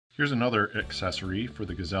Here's another accessory for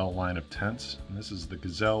the Gazelle line of tents, and this is the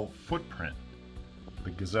Gazelle footprint.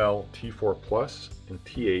 The Gazelle T4 Plus and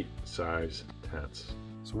T8 size tents.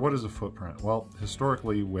 So what is a footprint? Well,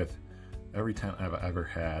 historically with every tent I've ever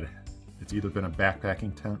had, it's either been a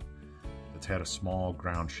backpacking tent that's had a small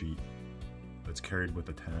ground sheet that's carried with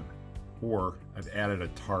the tent, or I've added a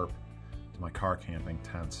tarp to my car camping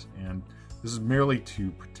tents. And this is merely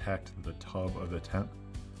to protect the tub of the tent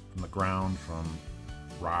from the ground, from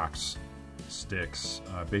rocks, sticks,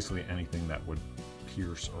 basically anything that would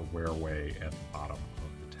pierce or wear away at the bottom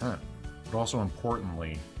of the tent. But also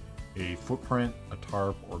importantly, a footprint, a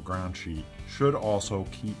tarp, or ground sheet should also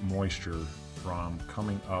keep moisture from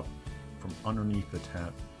coming up from underneath the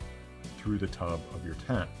tent through the tub of your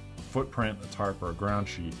tent. A footprint, a tarp, or a ground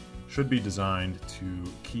sheet should be designed to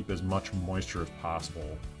keep as much moisture as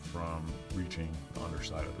possible from reaching the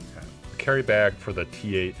underside of the tent. The carry bag for the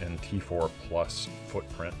T8 and T4 Plus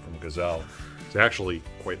footprint from Gazelle is actually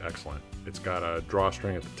quite excellent. It's got a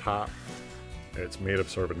drawstring at the top. It's made of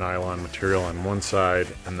sort of a nylon material on one side,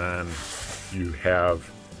 and then you have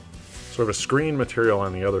sort of a screen material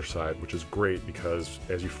on the other side, which is great because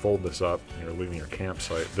as you fold this up and you're leaving your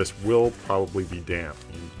campsite, this will probably be damp.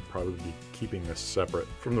 You'll probably be keeping this separate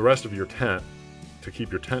from the rest of your tent to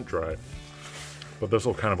keep your tent dry. But this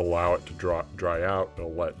will kind of allow it to dry out.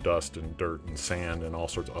 It'll let dust and dirt and sand and all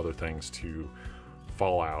sorts of other things to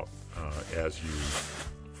fall out as you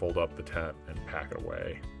fold up the tent and pack it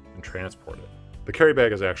away and transport it. The carry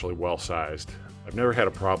bag is actually well sized. I've never had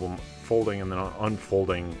a problem folding and then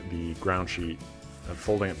unfolding the ground sheet and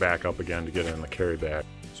folding it back up again to get it in the carry bag.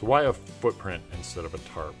 So why a footprint instead of a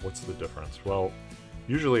tarp? What's the difference? Well,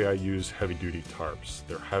 usually I use heavy duty tarps.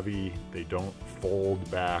 They're heavy, they don't fold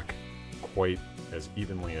back quite as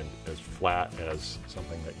evenly and as flat as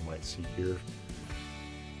something that you might see here.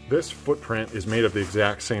 This footprint is made of the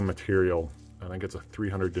exact same material. I think it's a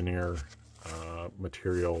 300 denier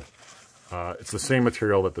material. It's the same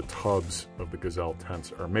material that the tubs of the Gazelle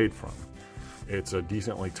tents are made from. It's a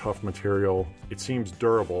decently tough material. It seems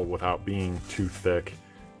durable without being too thick.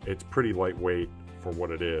 It's pretty lightweight for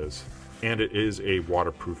what it is. And it is a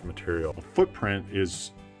waterproof material. A footprint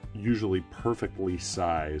is usually perfectly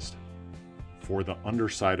sized for the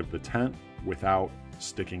underside of the tent without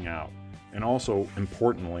sticking out. And also,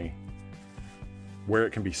 importantly, where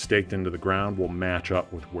it can be staked into the ground will match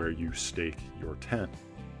up with where you stake your tent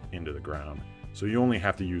into the ground. So you only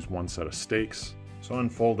have to use one set of stakes. So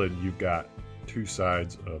unfolded, you've got two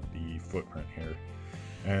sides of the footprint here.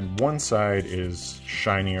 And one side is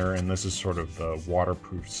shinier, and this is sort of the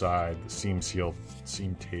waterproof side, the seam sealed,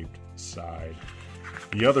 seam taped side.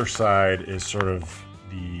 The other side is sort of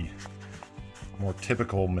the more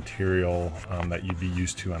typical material that you'd be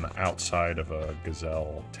used to on the outside of a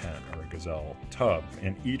Gazelle tent or a Gazelle tub.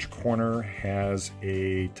 And each corner has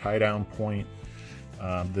a tie-down point.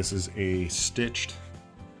 This is a stitched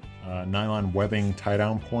nylon webbing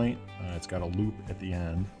tie-down point. It's got a loop at the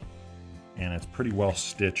end, and it's pretty well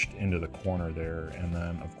stitched into the corner there. And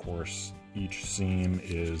then, of course, each seam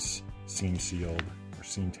is seam sealed or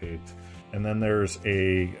seam taped. And then there's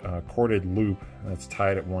a corded loop that's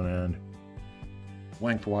tied at one end.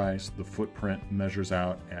 Lengthwise, the footprint measures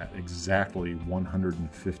out at exactly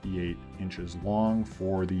 158 inches long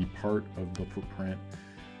for the part of the footprint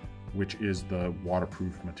which is the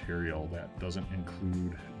waterproof material. That doesn't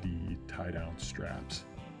include the tie-down straps.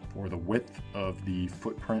 For the width of the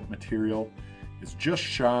footprint material, it's just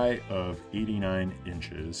shy of 89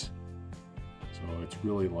 inches. So it's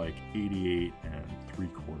really like 88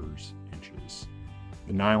 3/4 inches.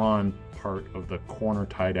 The nylon part of the corner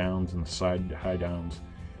tie downs and the side tie downs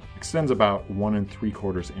extends about 1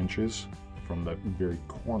 3/4 inches from the very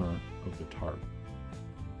corner of the tarp.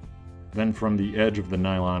 Then from the edge of the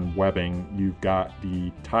nylon webbing, you've got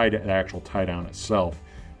the actual tie down itself.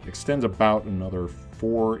 It extends about another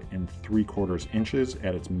 4 3/4 inches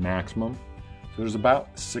at its maximum. So there's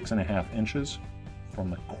about 6.5 inches from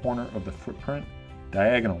the corner of the footprint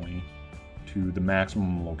diagonally to the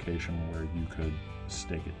maximum location where you could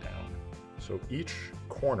stake it down. So each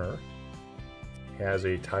corner has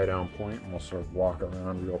a tie down point, and we'll sort of walk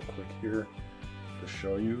around real quick here to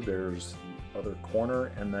show you. There's the other corner,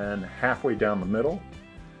 and then halfway down the middle,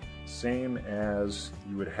 same as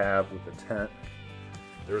you would have with the tent,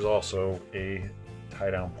 there's also a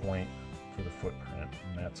tie down point for the footprint,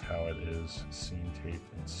 and that's how it is seam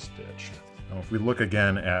taped and stitched. Now if we look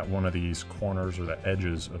again at one of these corners or the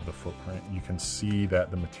edges of the footprint, you can see that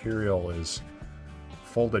the material is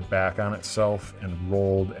folded back on itself and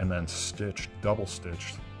rolled and then stitched, double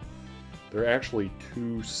stitched There are actually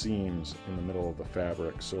two seams in the middle of the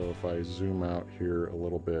fabric, so if I zoom out here a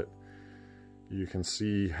little bit, you can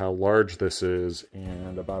see how large this is,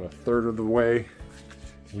 and about 1/3 of the way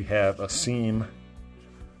we have a seam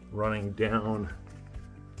running down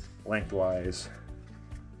lengthwise,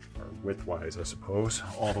 or widthwise I suppose,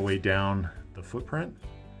 all the way down the footprint,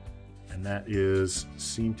 and that is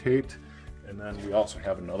seam taped. And then we also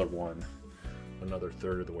have another one, another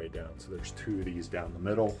 1/3 of the way down. So there's two of these down the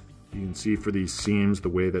middle. You can see for these seams the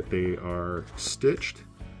way that they are stitched.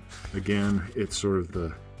 Again, it's sort of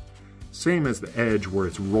the same as the edge where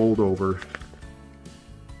it's rolled over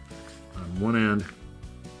on one end,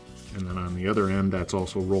 and then on the other end that's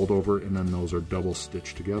also rolled over, and then those are double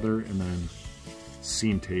stitched together and then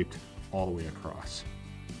seam taped all the way across.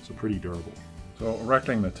 So pretty durable. So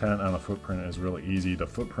erecting the tent on a footprint is really easy. The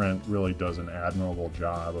footprint really does an admirable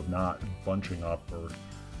job of not bunching up or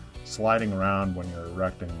sliding around when you're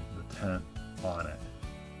erecting the tent on it.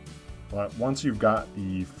 But once you've got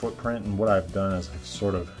the footprint, and what I've done is I've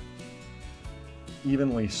sort of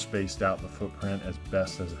evenly spaced out the footprint as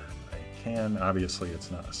best as I can. Obviously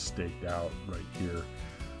it's not staked out right here.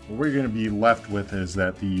 What we're going to be left with is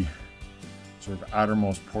that the sort of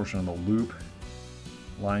outermost portion of the loop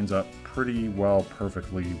lines up pretty well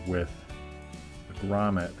perfectly with the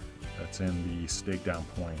grommet that's in the stake down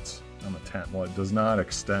points on the tent. Well, it does not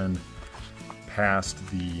extend past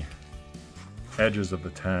the edges of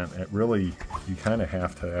the tent. It really, you kind of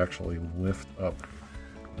have to actually lift up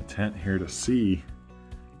the tent here to see.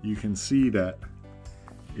 You can see that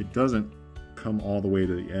it doesn't come all the way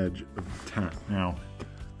to the edge of the tent. Now,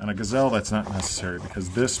 on a Gazelle that's not necessary, because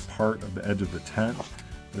this part of the edge of the tent,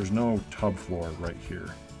 there's no tub floor right here.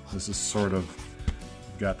 This is sort of,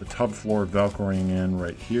 you've got the tub floor velcroing in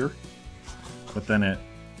right here, but then it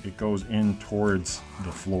goes in towards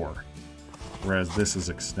the floor. Whereas this is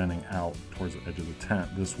extending out towards the edge of the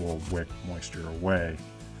tent. This will wick moisture away.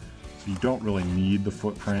 So you don't really need the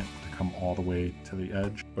footprint to come all the way to the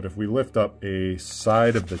edge. But if we lift up a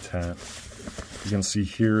side of the tent, you can see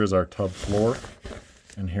here is our tub floor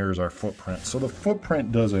and here's our footprint. So the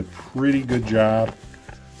footprint does a pretty good job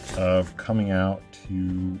of coming out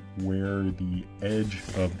to where the edge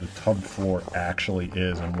of the tub floor actually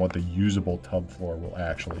is and what the usable tub floor will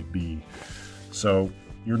actually be. So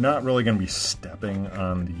you're not really going to be stepping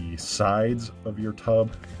on the sides of your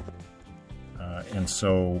tub, and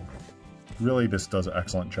so really this does an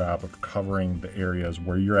excellent job of covering the areas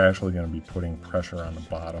where you're actually going to be putting pressure on the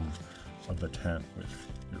bottom of the tent with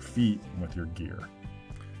your feet and with your gear.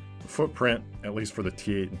 The footprint, at least for the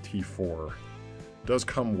T8 and T4, does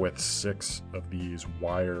come with 6 of these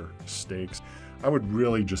wire stakes. I would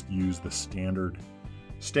really just use the standard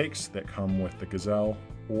stakes that come with the Gazelle,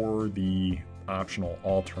 or the optional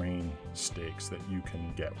all-terrain stakes that you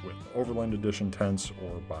can get with Overland Edition tents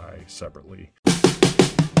or buy separately.